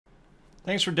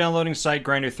Thanks for downloading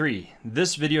SiteGrinder 3.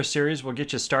 This video series will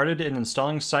get you started in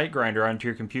installing SiteGrinder onto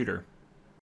your computer.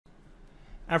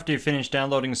 After you finish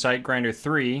downloading SiteGrinder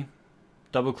 3,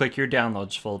 double-click your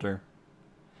Downloads folder.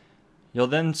 You'll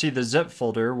then see the zip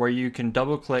folder where you can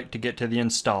double-click to get to the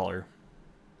installer.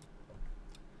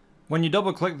 When you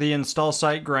double-click the Install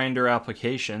SiteGrinder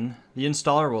application, the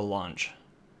installer will launch.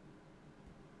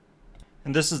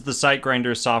 And this is the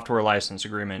SiteGrinder software license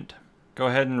agreement. Go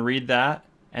ahead and read that,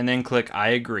 and then click I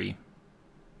agree.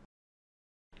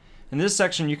 In this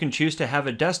section you can choose to have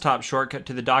a desktop shortcut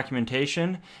to the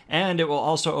documentation, and it will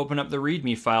also open up the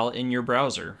README file in your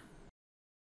browser.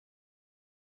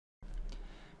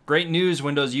 Great news,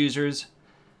 Windows users!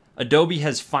 Adobe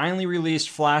has finally released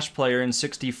Flash Player in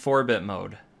 64-bit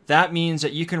mode. That means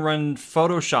that you can run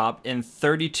Photoshop in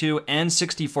 32 and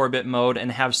 64-bit mode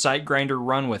and have SiteGrinder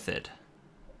run with it.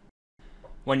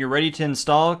 When you're ready to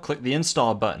install, click the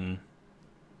Install button.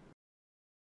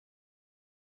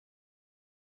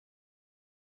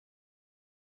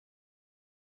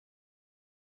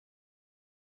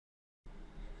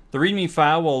 The README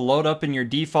file will load up in your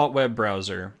default web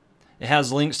browser. It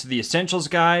has links to the Essentials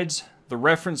guides, the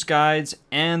Reference guides,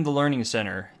 and the Learning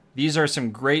Center. These are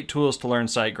some great tools to learn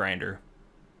SiteGrinder.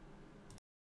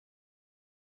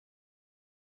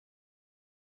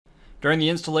 During the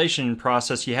installation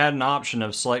process, you had an option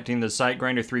of selecting the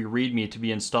SiteGrinder 3 README to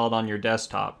be installed on your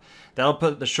desktop. That'll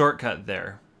put the shortcut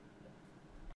there.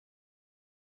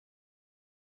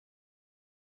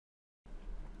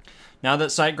 Now that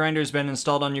SiteGrinder has been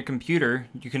installed on your computer,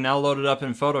 you can now load it up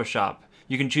in Photoshop.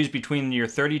 You can choose between your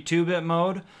 32-bit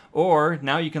mode, or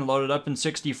now you can load it up in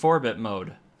 64-bit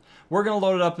mode. We're going to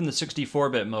load it up in the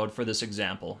 64-bit mode for this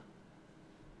example.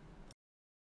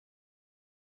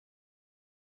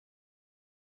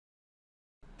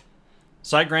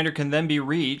 SiteGrinder can then be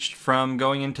reached from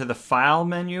going into the File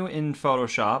menu in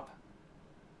Photoshop,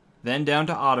 then down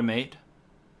to Automate,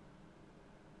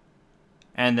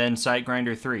 and then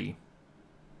SiteGrinder 3.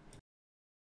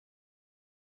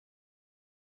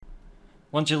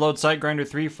 Once you load SiteGrinder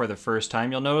 3 for the first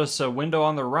time, you'll notice a window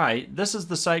on the right. This is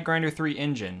the SiteGrinder 3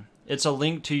 engine. It's a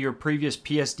link to your previous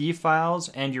PSD files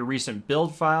and your recent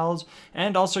build files,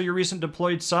 and also your recent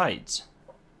deployed sites.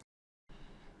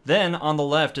 Then on the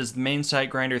left is the main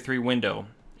SiteGrinder 3 window.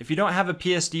 If you don't have a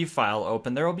PSD file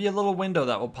open, there will be a little window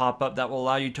that will pop up that will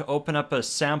allow you to open up a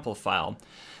sample file.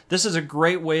 This is a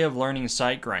great way of learning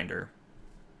SiteGrinder.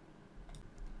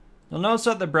 You'll notice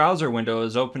that the browser window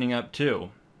is opening up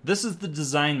too. This is the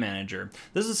Design Manager.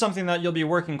 This is something that you'll be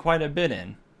working quite a bit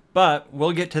in, but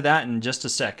we'll get to that in just a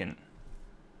second.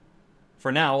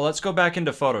 For now, let's go back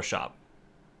into Photoshop.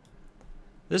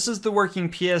 This is the working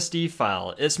PSD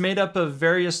file. It's made up of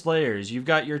various layers. You've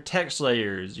got your text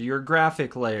layers, your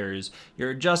graphic layers, your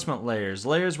adjustment layers,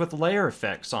 layers with layer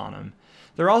effects on them.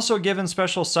 They're also given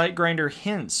special SiteGrinder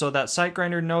hints so that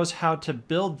SiteGrinder knows how to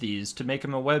build these to make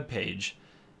them a web page.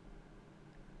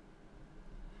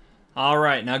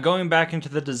 Alright, now going back into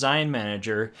the Design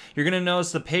Manager, you're going to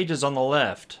notice the pages on the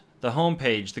left. The home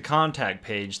page, the contact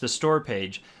page, the store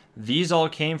page. These all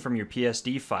came from your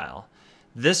PSD file.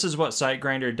 This is what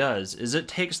SiteGrinder does, is it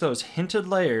takes those hinted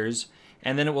layers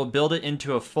and then it will build it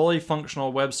into a fully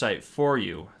functional website for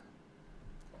you.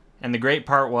 And the great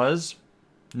part was,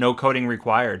 no coding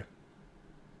required.